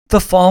The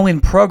following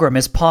program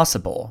is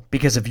possible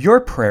because of your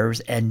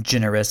prayers and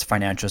generous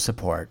financial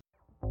support.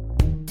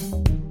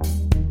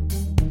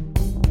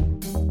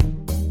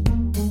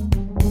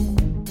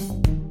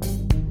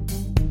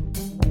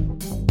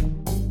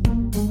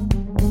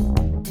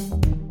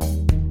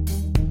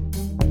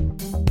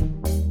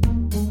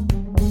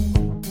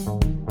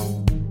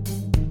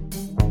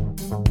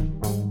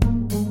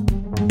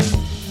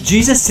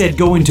 Jesus said,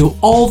 "Go into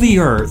all the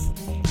earth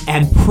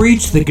and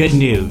preach the good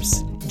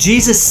news."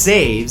 Jesus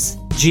saves,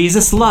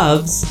 Jesus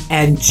loves,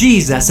 and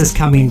Jesus is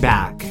coming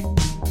back.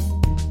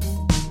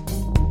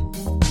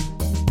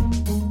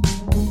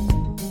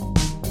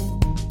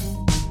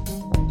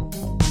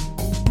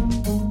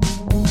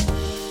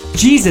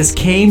 Jesus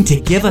came to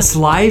give us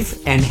life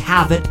and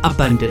have it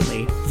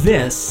abundantly.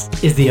 This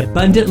is the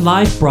Abundant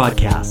Life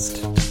Broadcast.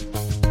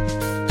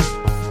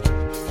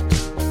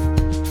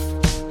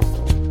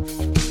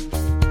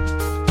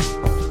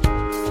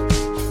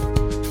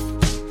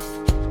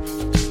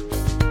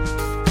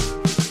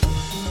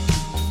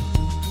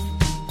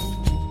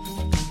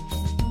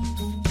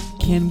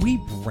 Can we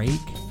break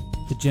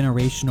the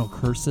generational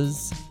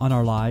curses on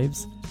our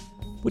lives?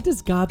 What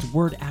does God's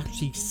word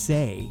actually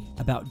say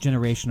about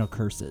generational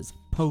curses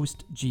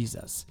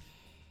post-Jesus?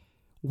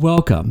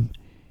 Welcome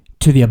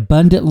to the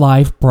Abundant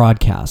Life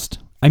Broadcast.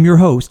 I'm your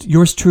host,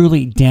 yours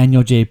truly,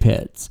 Daniel J.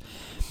 Pitts.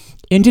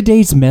 In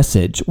today's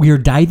message, we are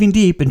diving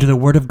deep into the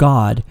Word of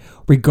God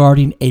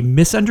regarding a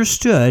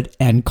misunderstood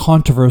and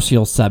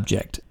controversial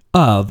subject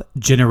of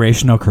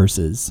generational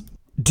curses.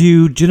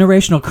 Do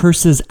generational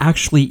curses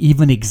actually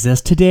even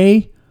exist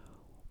today?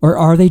 Or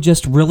are they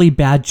just really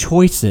bad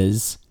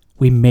choices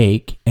we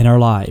make in our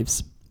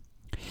lives?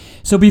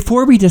 So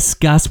before we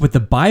discuss what the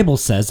Bible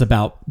says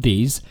about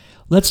these,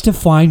 let's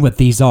define what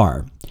these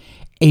are.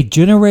 A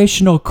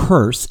generational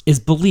curse is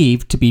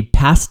believed to be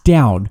passed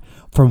down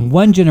from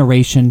one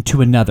generation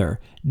to another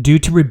due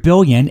to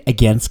rebellion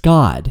against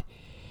God.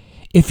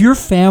 If your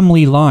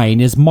family line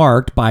is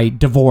marked by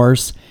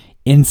divorce,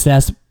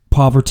 incest,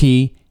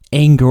 poverty,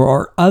 anger,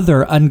 or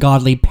other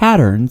ungodly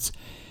patterns,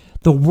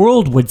 the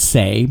world would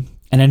say,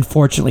 and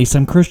unfortunately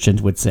some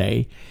Christians would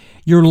say,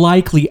 you're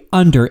likely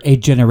under a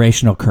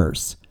generational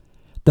curse.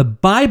 The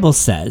Bible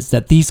says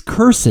that these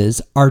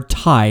curses are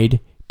tied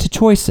to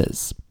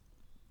choices.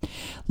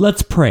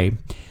 Let's pray.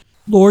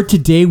 Lord,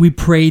 today we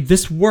pray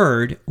this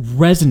word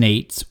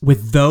resonates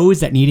with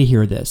those that need to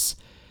hear this.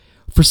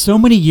 For so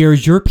many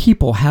years, your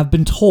people have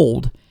been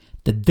told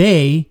that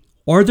they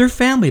or their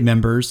family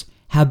members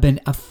have been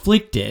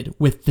afflicted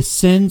with the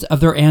sins of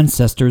their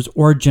ancestors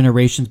or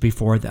generations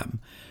before them.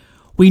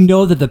 We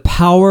know that the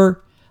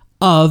power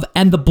of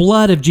and the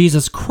blood of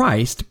Jesus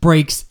Christ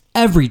breaks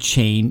every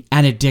chain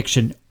and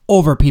addiction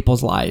over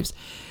people's lives.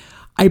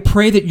 I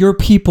pray that your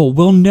people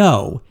will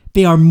know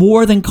they are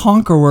more than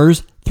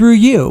conquerors through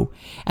you,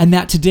 and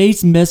that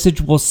today's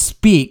message will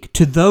speak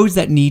to those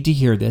that need to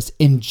hear this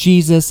in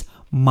Jesus'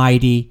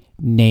 mighty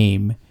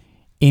name.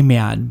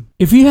 Amen.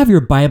 If you have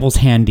your Bibles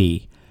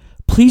handy,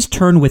 please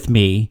turn with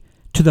me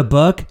to the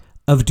book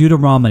of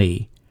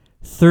Deuteronomy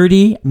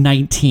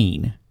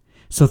 30:19.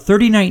 So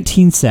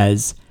 30:19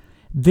 says,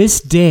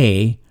 "This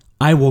day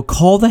I will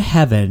call the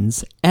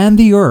heavens and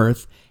the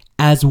earth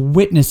as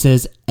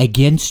witnesses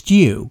against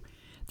you,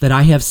 that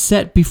I have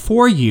set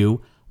before you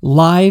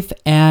life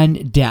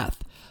and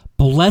death,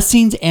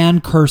 blessings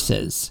and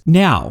curses.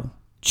 Now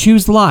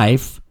choose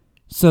life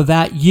so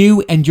that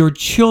you and your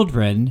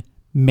children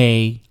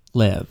may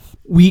live."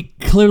 We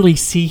clearly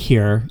see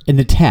here in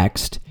the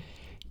text,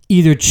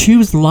 either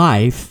choose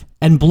life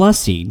and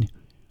blessing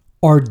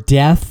or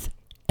death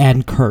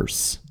and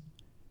curses.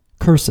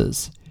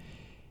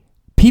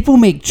 People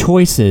make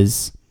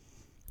choices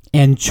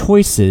and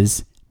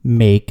choices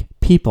make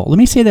people. Let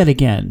me say that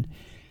again.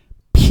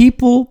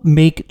 People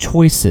make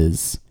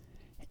choices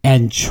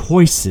and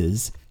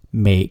choices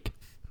make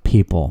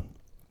people.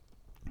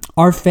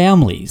 Our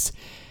families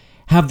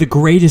have the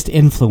greatest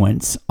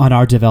influence on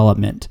our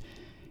development,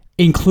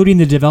 including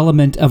the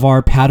development of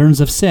our patterns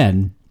of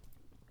sin.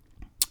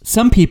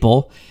 Some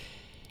people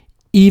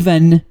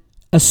even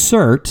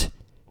assert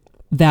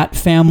that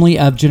family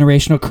of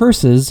generational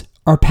curses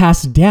are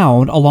passed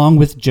down along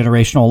with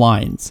generational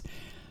lines.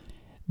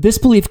 This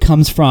belief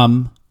comes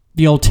from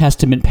the Old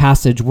Testament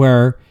passage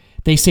where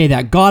they say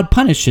that God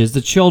punishes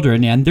the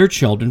children and their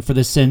children for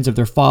the sins of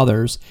their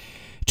fathers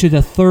to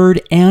the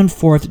third and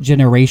fourth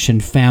generation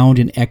found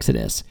in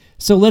Exodus.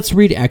 So let's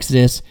read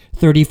Exodus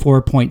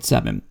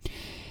 34:7.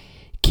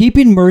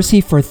 "Keeping mercy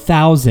for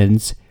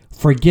thousands,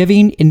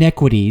 forgiving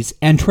iniquities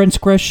and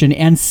transgression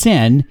and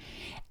sin,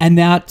 and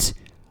that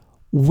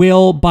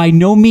will by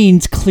no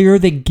means clear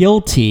the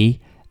guilty,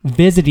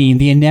 visiting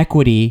the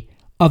iniquity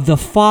of the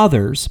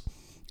fathers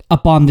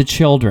upon the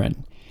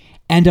children,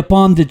 and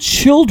upon the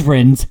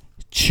children's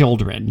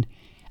children,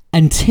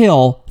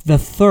 until the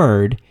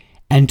third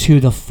and to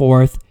the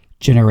fourth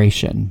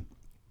generation."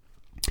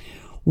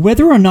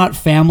 Whether or not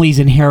families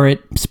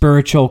inherit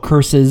spiritual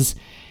curses,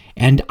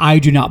 and I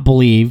do not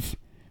believe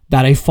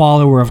that a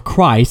follower of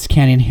Christ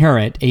can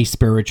inherit a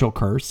spiritual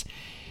curse,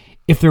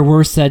 if there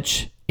were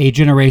such a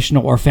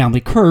generational or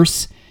family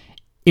curse,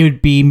 it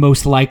would be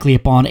most likely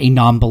upon a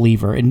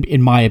non-believer,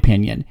 in my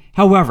opinion.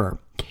 However,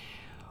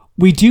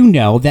 we do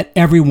know that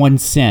everyone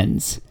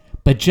sins,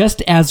 but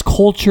just as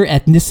culture,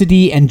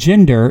 ethnicity, and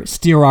gender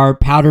steer our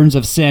patterns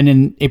of sin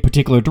in a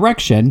particular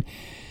direction,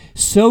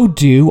 so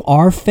do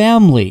our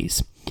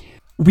families.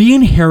 We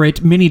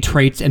inherit many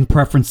traits and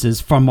preferences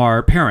from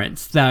our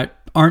parents that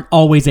aren't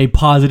always a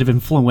positive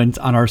influence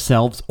on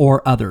ourselves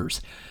or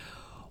others.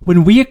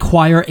 When we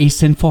acquire a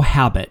sinful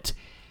habit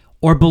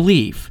or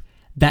belief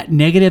that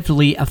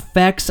negatively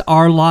affects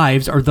our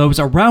lives or those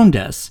around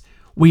us,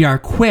 we are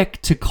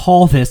quick to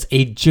call this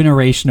a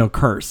generational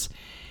curse.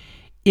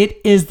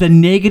 It is the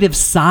negative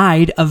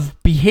side of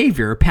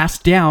behavior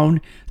passed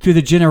down through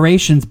the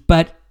generations,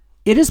 but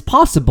it is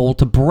possible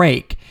to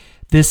break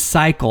this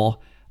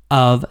cycle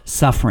of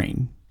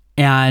suffering.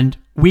 And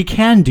we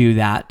can do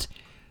that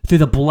through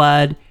the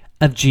blood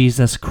of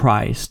Jesus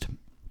Christ.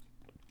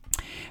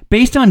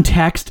 Based on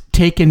text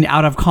taken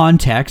out of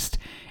context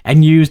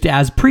and used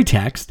as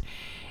pretext,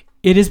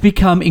 it has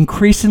become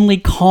increasingly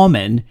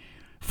common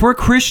for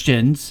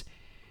Christians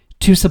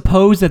to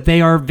suppose that they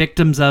are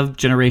victims of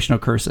generational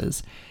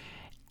curses.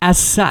 As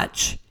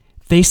such,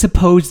 they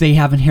suppose they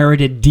have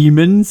inherited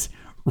demons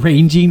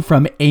ranging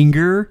from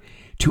anger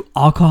to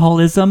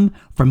alcoholism,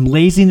 from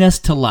laziness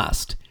to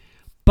lust.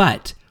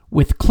 But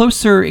with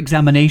closer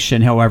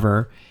examination,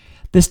 however,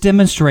 this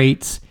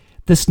demonstrates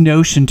this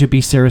notion to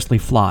be seriously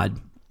flawed.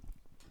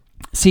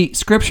 See,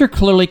 Scripture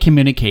clearly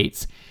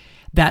communicates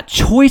that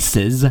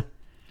choices,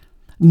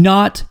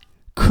 not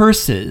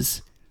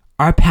curses,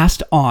 are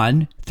passed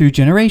on through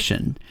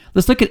generation.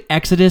 Let's look at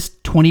Exodus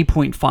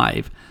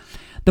 20.5.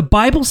 The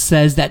Bible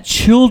says that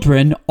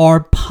children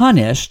are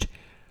punished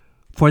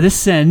for the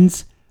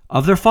sins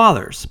of their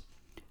fathers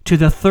to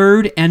the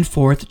third and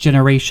fourth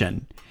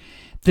generation.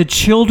 The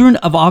children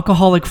of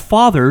alcoholic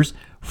fathers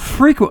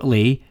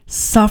frequently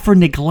suffer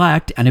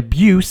neglect and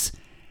abuse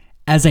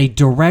as a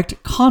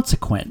direct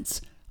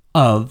consequence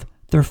of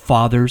their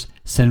father's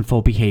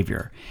sinful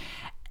behavior.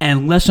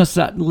 And let's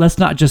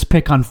not just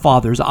pick on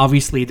fathers.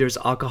 Obviously, there's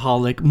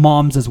alcoholic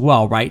moms as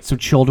well, right? So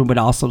children would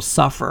also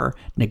suffer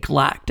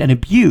neglect and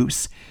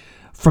abuse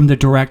from the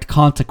direct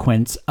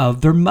consequence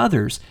of their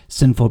mother's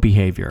sinful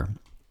behavior.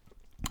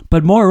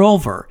 But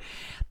moreover,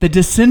 the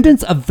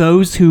descendants of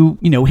those who,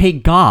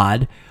 hate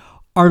God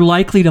are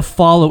likely to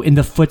follow in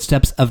the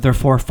footsteps of their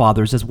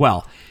forefathers as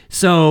well.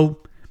 So,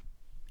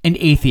 an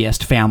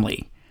atheist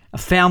family, a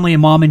family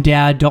of mom and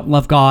dad don't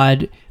love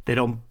God. They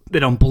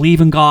don't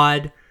believe in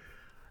God.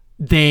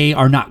 They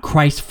are not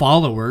Christ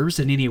followers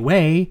in any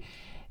way.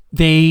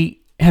 They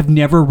have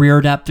never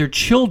reared up their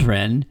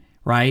children,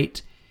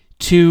 right,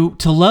 to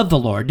love the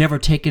Lord, never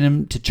taken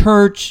them to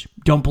church,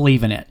 don't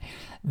believe in it.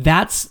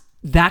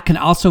 That can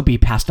also be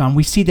passed on.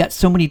 We see that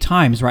so many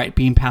times, right,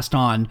 being passed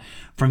on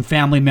from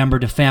family member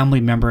to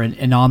family member,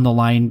 and on the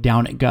line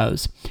down it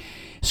goes.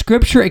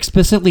 Scripture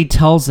explicitly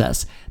tells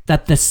us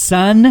that the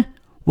son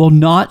will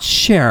not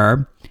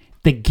share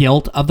the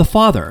guilt of the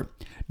father,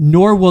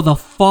 nor will the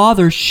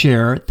father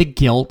share the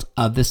guilt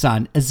of the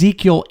son.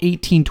 Ezekiel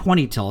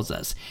 18:20 tells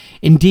us,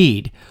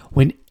 indeed,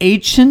 when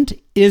ancient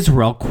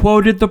Israel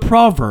quoted the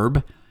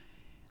proverb,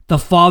 the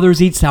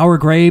fathers eat sour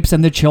grapes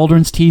and the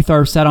children's teeth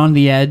are set on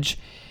the edge,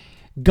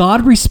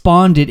 God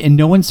responded in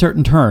no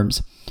uncertain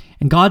terms.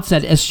 And God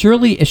said, as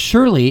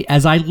surely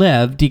as I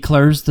live,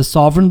 declares the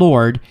sovereign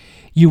Lord,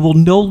 you will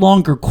no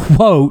longer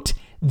quote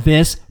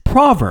this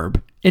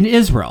proverb in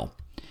Israel.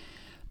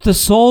 The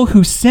soul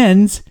who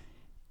sins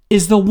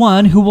is the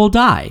one who will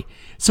die.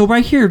 So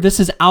right here, this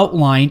is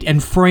outlined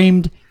and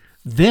framed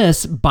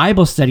this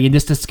Bible study and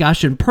this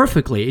discussion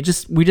perfectly.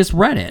 We just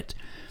read it.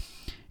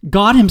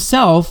 God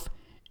himself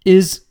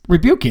is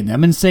rebuking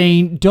them and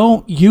saying,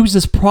 don't use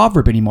this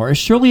proverb anymore. As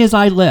surely as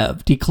I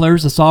live,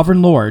 declares the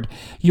sovereign Lord,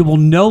 you will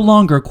no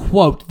longer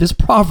quote this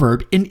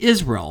proverb in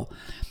Israel.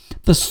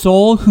 The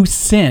soul who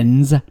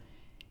sins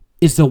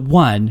is the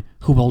one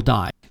who will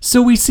die.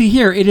 So we see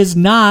here, it is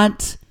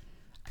not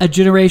a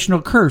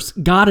generational curse.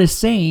 God is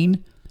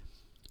saying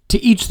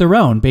to each their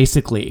own,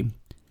 basically.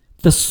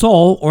 The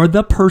soul or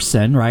the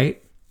person,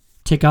 right?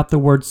 Take out the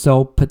word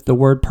soul, put the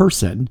word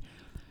person,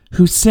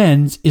 who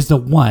sins is the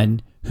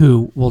one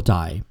who will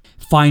die.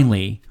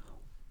 Finally,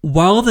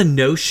 while the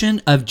notion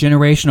of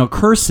generational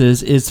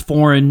curses is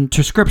foreign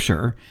to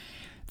Scripture,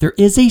 there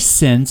is a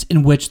sense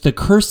in which the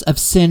curse of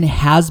sin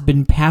has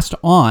been passed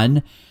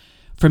on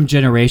from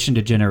generation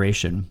to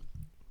generation.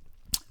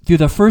 Through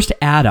the first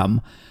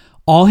Adam,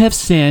 all have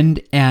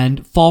sinned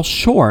and fall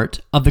short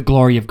of the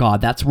glory of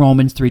God. That's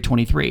Romans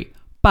 3:23.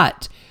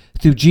 But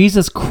through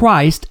Jesus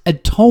Christ,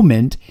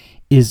 atonement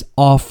is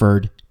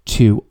offered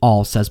to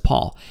all, says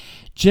Paul.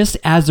 Just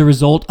as the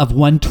result of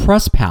one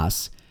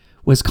trespass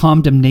was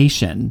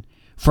condemnation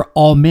for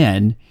all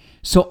men,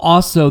 so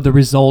also the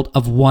result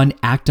of one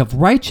act of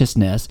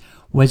righteousness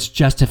was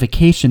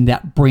justification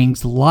that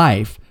brings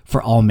life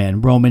for all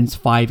men. Romans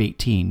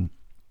 5:18.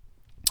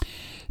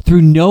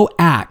 Through no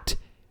act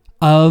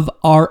of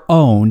our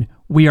own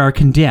we are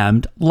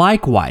condemned.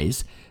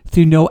 Likewise,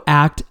 through no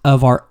act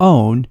of our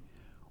own,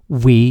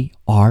 we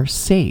are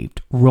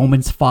saved.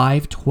 Romans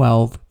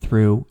 5:12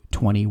 through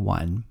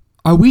 21.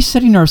 Are we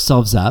setting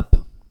ourselves up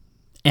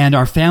and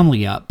our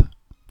family up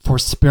for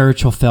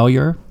spiritual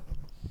failure?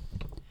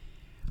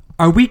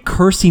 Are we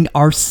cursing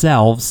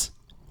ourselves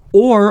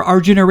or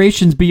our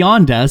generations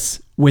beyond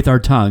us with our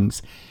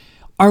tongues?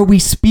 Are we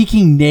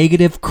speaking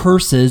negative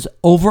curses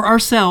over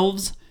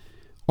ourselves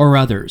or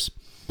others?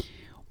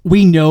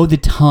 We know the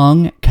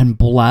tongue can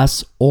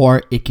bless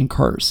or it can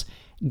curse.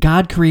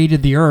 God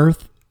created the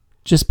earth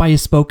just by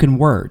his spoken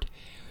word.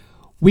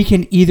 We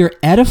can either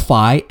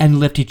edify and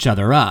lift each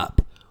other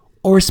up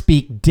or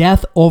speak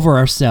death over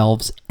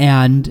ourselves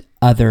and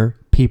other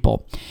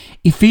people.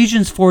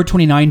 Ephesians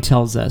 4:29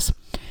 tells us,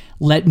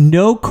 "Let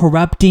no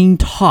corrupting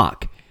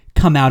talk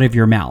come out of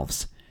your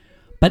mouths,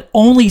 but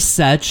only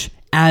such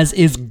as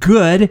is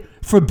good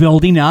for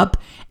building up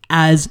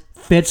as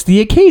fits the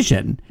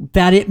occasion,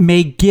 that it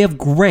may give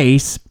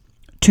grace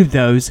to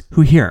those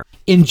who hear."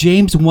 In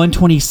James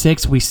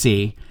 1:26 we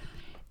see,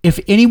 "If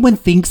anyone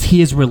thinks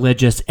he is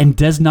religious and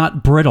does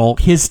not bridle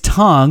his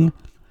tongue,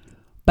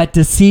 but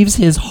deceives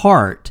his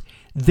heart,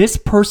 this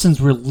person's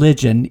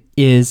religion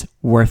is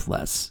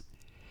worthless."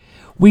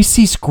 We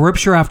see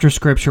scripture after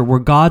scripture where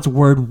God's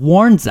word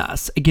warns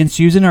us against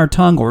using our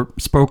tongue or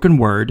spoken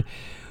word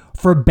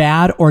for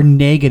bad or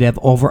negative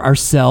over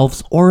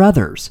ourselves or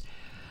others.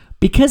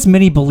 Because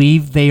many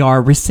believe they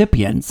are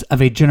recipients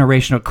of a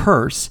generational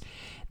curse,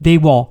 they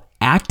will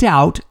act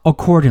out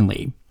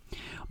accordingly.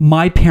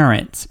 My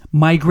parents,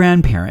 my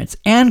grandparents,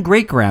 and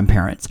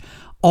great-grandparents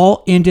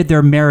all ended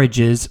their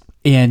marriages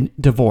in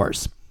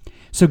divorce.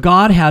 So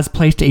God has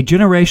placed a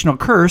generational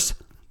curse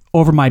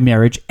over my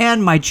marriage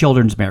and my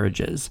children's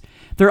marriages.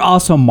 They're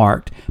also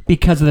marked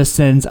because of the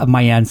sins of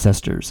my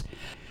ancestors.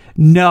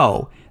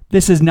 No,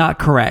 this is not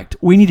correct.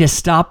 We need to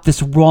stop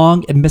this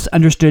wrong and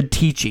misunderstood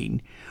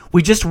teaching.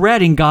 We just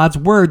read in God's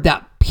word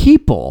that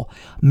people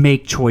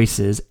make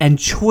choices and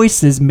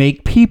choices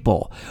make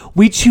people.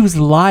 We choose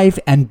life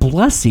and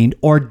blessing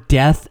or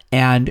death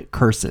and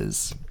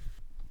curses.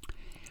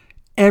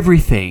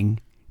 Everything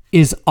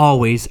is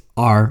always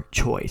our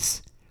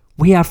choice.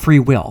 We have free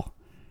will.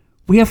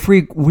 We have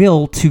free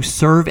will to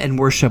serve and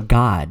worship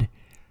God.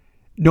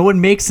 No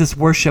one makes us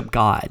worship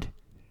God.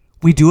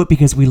 We do it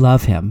because we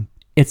love him.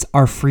 It's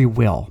our free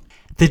will.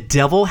 The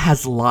devil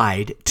has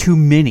lied to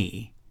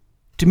many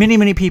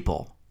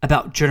people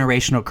about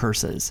generational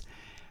curses.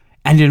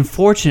 And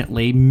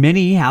unfortunately,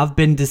 many have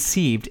been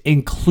deceived,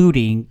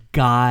 including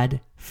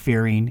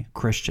God-fearing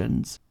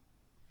Christians.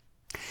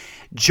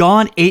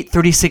 John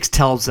 8:36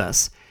 tells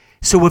us,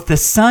 "So if the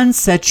Son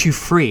sets you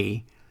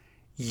free,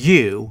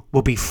 you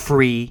will be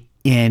free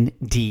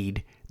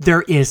indeed."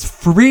 There is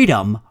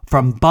freedom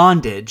from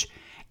bondage,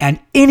 and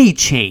any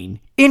chain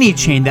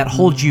that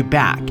holds you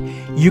back,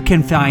 you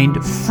can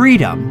find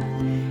freedom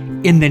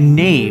in the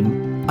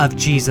name of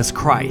Jesus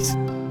Christ.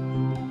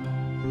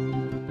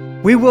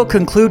 We will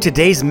conclude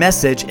today's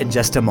message in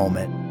just a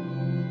moment.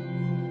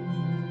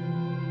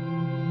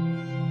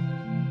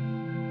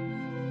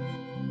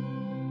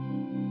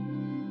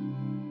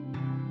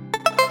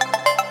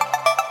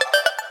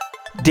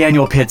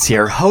 Daniel Pitts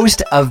here,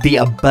 host of the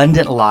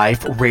Abundant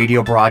Life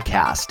radio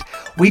broadcast.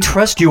 We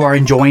trust you are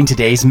enjoying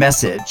today's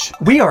message.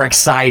 We are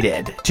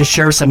excited to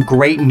share some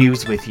great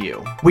news with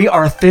you. We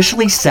are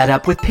officially set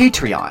up with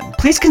Patreon.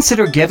 Please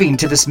consider giving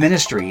to this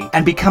ministry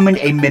and becoming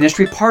a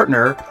ministry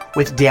partner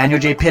with Daniel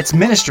J. Pitts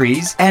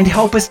Ministries and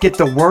help us get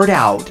the word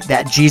out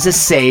that Jesus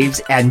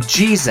saves and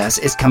Jesus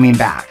is coming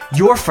back.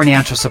 Your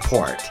financial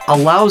support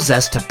allows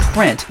us to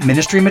print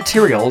ministry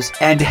materials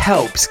and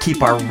helps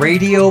keep our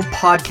radio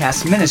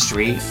podcast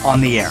ministry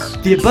on the air.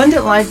 The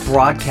Abundant Life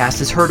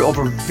broadcast is heard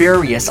over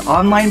various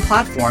online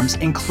platforms,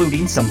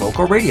 including some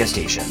local radio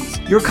stations.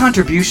 Your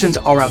contributions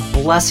are a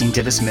blessing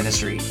to this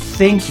ministry.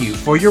 Thank you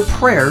for your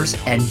prayers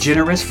and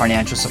generous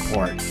financial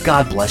support.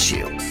 God bless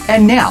you.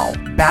 And now,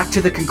 back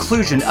to the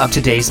conclusion of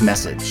today's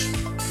message.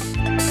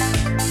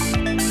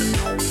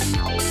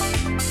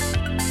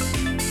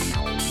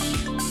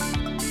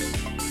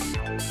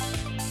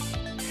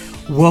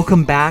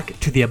 Welcome back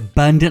to the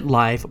Abundant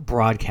Life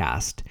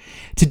broadcast.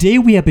 Today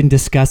we have been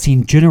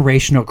discussing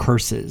generational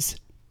curses.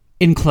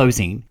 In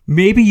closing,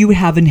 maybe you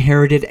have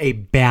inherited a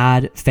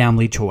bad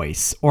family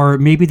choice, or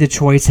maybe the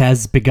choice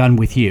has begun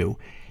with you.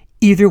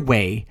 Either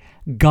way,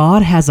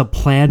 God has a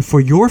plan for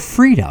your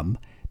freedom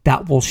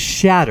that will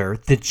shatter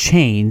the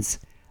chains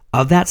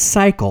of that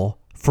cycle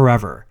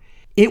forever.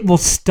 It will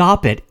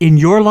stop it in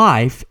your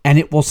life, and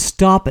it will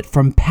stop it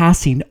from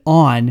passing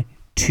on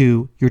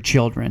to your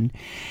children.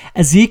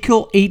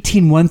 Ezekiel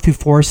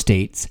 18:1-4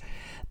 states,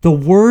 "The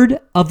word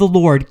of the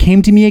Lord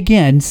came to me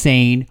again,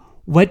 saying,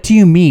 what do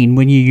you mean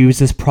when you use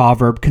this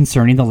proverb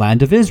concerning the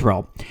land of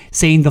Israel,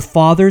 saying the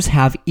fathers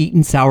have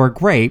eaten sour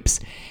grapes,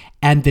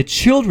 and the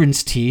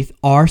children's teeth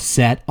are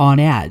set on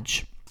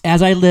edge?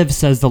 As I live,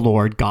 says the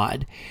Lord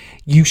God,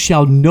 you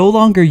shall no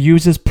longer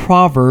use this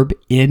proverb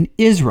in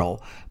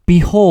Israel.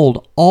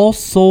 Behold, all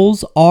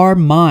souls are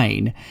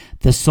mine.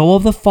 The soul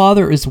of the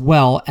Father as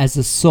well as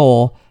the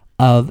soul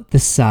of the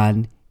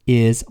Son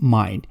is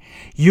mine.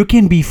 You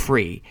can be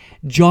free.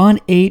 John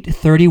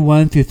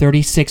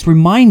 8:31-36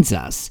 reminds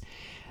us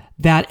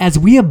that as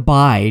we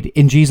abide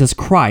in Jesus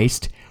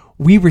Christ,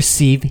 we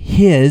receive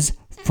his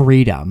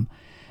freedom.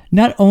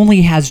 Not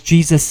only has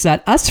Jesus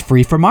set us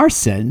free from our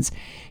sins,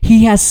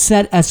 he has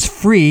set us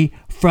free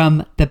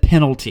from the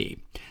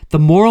penalty, the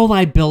moral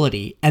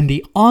liability, and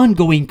the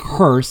ongoing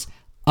curse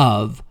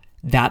of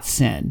that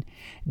sin.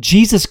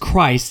 Jesus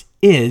Christ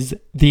is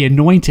the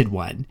anointed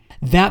one.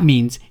 That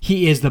means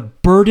he is the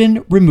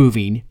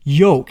burden-removing,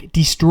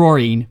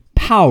 yoke-destroying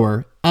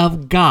power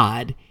of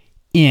God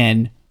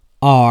in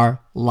our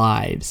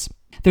lives.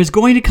 There's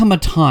going to come a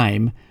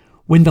time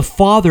when the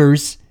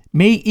fathers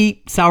may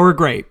eat sour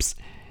grapes,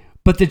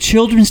 but the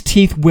children's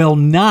teeth will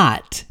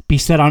not be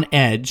set on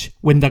edge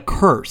when the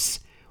curse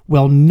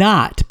will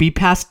not be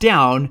passed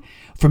down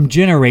from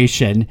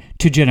generation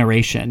to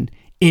generation.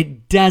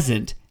 It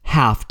doesn't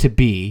have to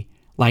be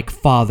like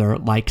father,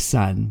 like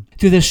son.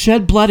 Through the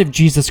shed blood of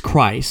Jesus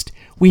Christ,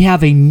 we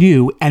have a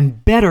new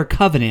and better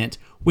covenant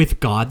with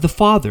God the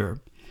Father.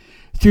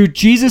 Through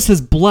Jesus'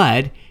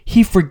 blood,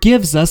 he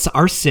forgives us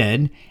our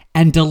sin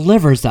and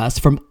delivers us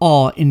from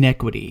all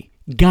iniquity.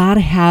 God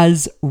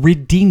has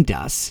redeemed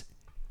us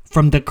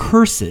from the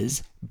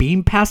curses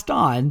being passed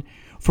on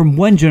from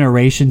one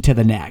generation to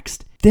the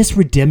next. This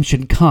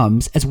redemption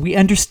comes as we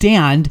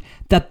understand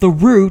that the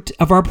root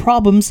of our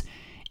problems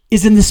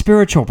is in the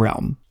spiritual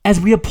realm. As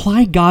we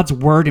apply God's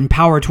word and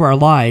power to our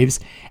lives,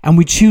 and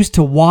we choose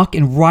to walk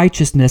in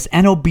righteousness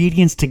and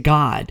obedience to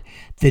God,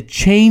 the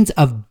chains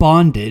of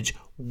bondage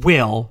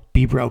will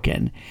be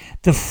broken.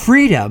 The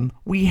freedom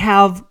we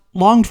have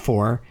longed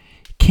for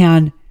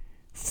can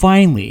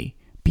finally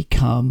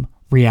become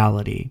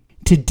reality.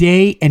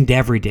 Today and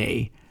every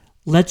day,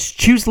 let's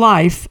choose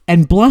life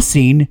and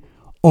blessing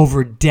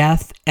over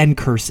death and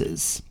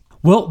curses.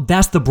 Well,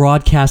 that's the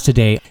broadcast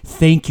today.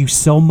 Thank you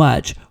so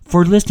much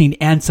for listening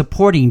and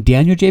supporting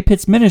Daniel J.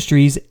 Pitts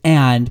Ministries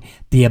and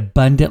the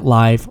Abundant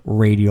Life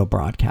radio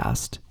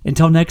broadcast.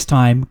 Until next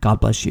time, God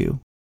bless you.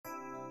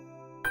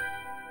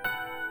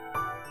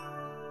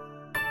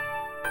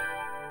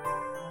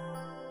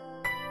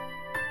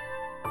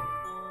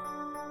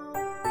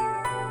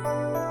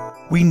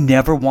 We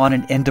never want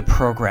to end a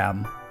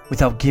program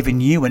without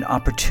giving you an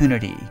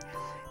opportunity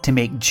to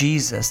make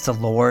Jesus the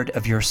Lord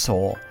of your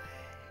soul.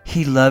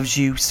 He loves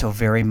you so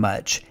very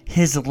much.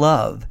 His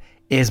love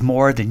is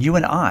more than you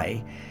and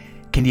I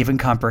can even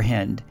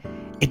comprehend.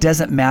 It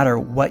doesn't matter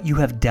what you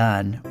have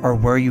done or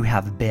where you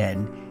have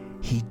been.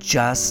 He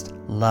just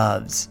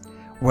loves.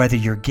 Whether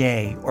you're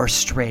gay or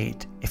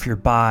straight, if you're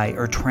bi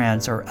or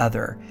trans or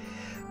other,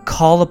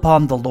 call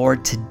upon the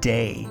Lord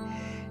today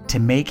to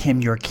make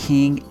him your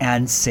King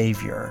and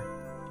Savior.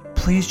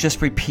 Please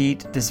just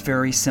repeat this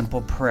very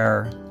simple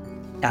prayer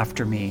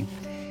after me.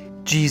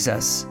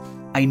 Jesus,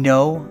 I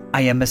know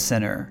I am a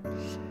sinner.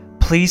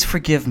 Please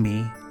forgive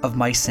me of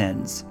my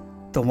sins,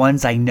 the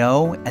ones I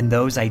know and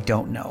those I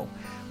don't know.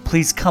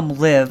 Please come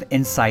live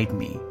inside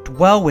me,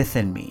 dwell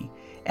within me,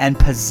 and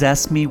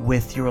possess me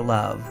with your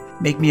love.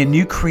 Make me a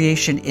new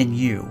creation in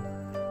you.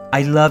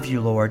 I love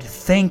you, Lord.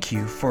 Thank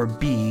you for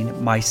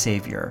being my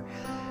Savior.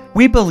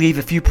 We believe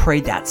if you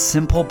prayed that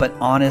simple but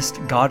honest,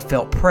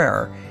 God-felt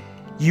prayer,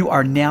 you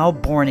are now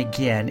born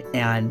again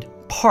and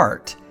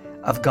part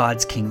of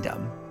God's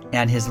kingdom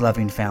and his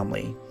loving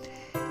family.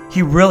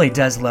 He really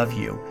does love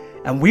you,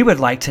 and we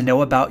would like to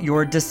know about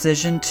your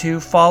decision to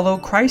follow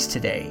Christ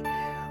today.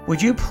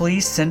 Would you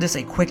please send us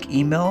a quick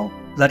email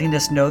letting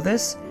us know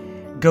this?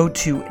 Go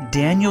to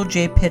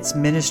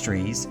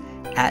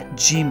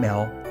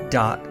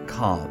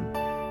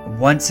danieljpittsministries@gmail.com.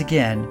 Once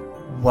again,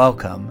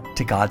 welcome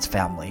to God's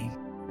family.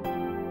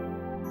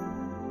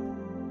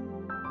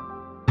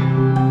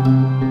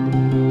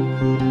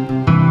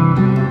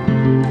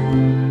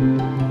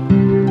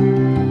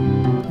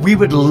 We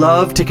would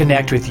love to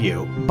connect with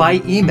you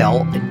by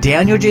email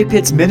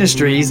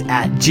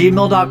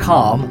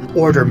danieljpittsministries@gmail.com,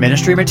 order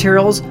ministry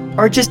materials,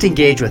 or just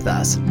engage with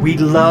us. We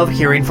love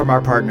hearing from our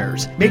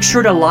partners. Make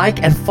sure to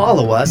like and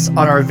follow us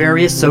on our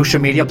various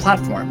social media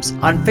platforms.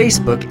 On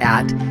Facebook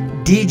at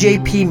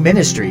DJP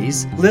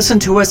Ministries. Listen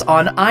to us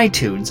on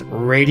iTunes,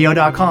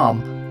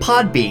 radio.com,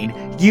 Podbean,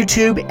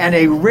 YouTube, and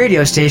a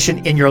radio station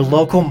in your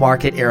local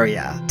market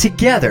area.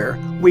 Together,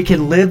 we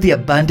can live the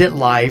abundant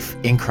life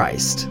in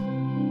Christ.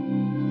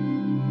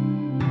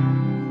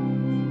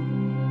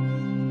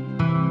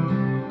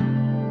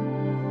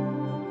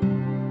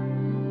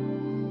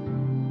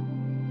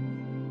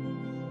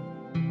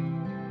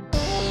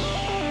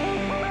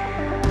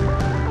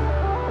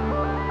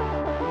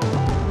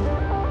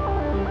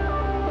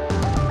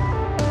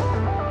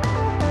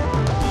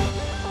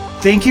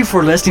 Thank you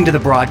for listening to the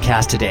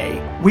broadcast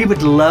today. We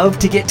would love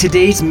to get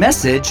today's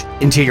message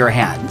into your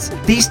hands.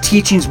 These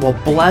teachings will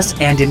bless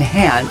and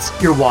enhance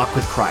your walk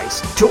with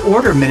Christ. To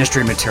order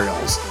ministry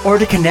materials or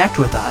to connect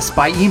with us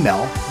by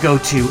email, go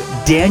to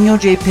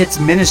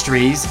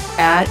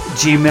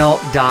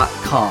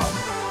danieljpittsministries@gmail.com.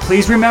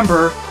 Please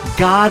remember,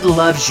 God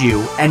loves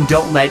you, and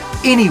don't let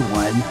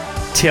anyone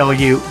tell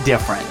you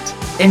different.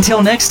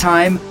 Until next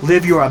time,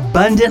 live your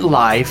abundant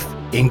life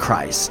in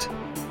Christ.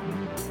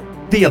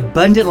 The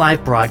Abundant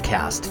Life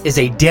broadcast is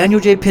a Daniel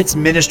J. Pitts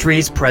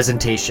Ministries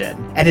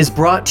presentation and is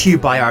brought to you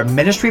by our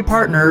ministry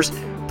partners,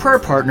 prayer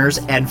partners,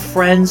 and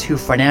friends who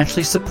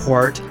financially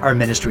support our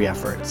ministry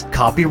efforts.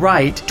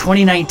 Copyright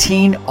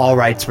 2019, all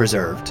rights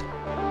reserved.